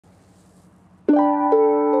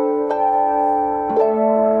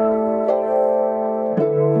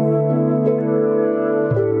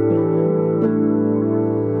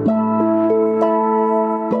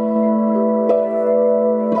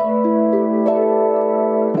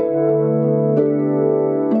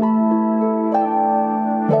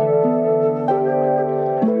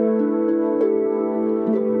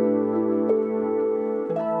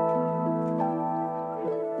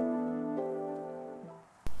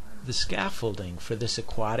The scaffolding for this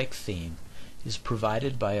aquatic theme is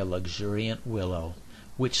provided by a luxuriant willow,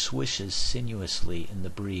 which swishes sinuously in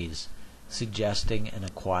the breeze, suggesting an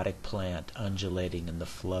aquatic plant undulating in the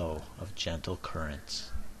flow of gentle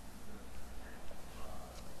currents.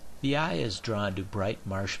 The eye is drawn to bright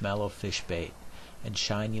marshmallow fish bait and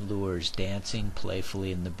shiny lures dancing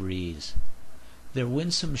playfully in the breeze. Their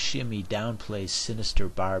winsome shimmy downplays sinister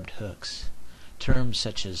barbed hooks. Terms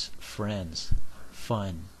such as friends,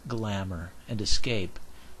 fun, glamour, and escape,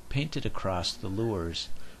 painted across the lures,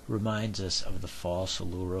 reminds us of the false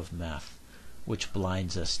allure of meth, which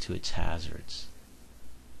blinds us to its hazards.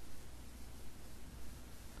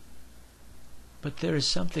 But there is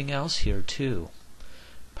something else here, too.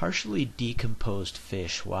 Partially decomposed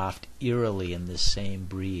fish waft eerily in this same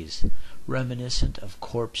breeze, reminiscent of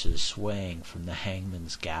corpses swaying from the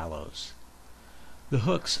hangman's gallows. The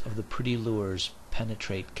hooks of the pretty lures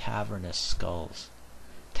penetrate cavernous skulls.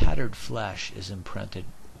 Tattered flesh is imprinted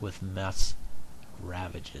with meth's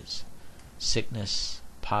ravages, sickness,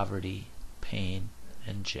 poverty, pain,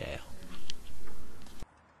 and jail.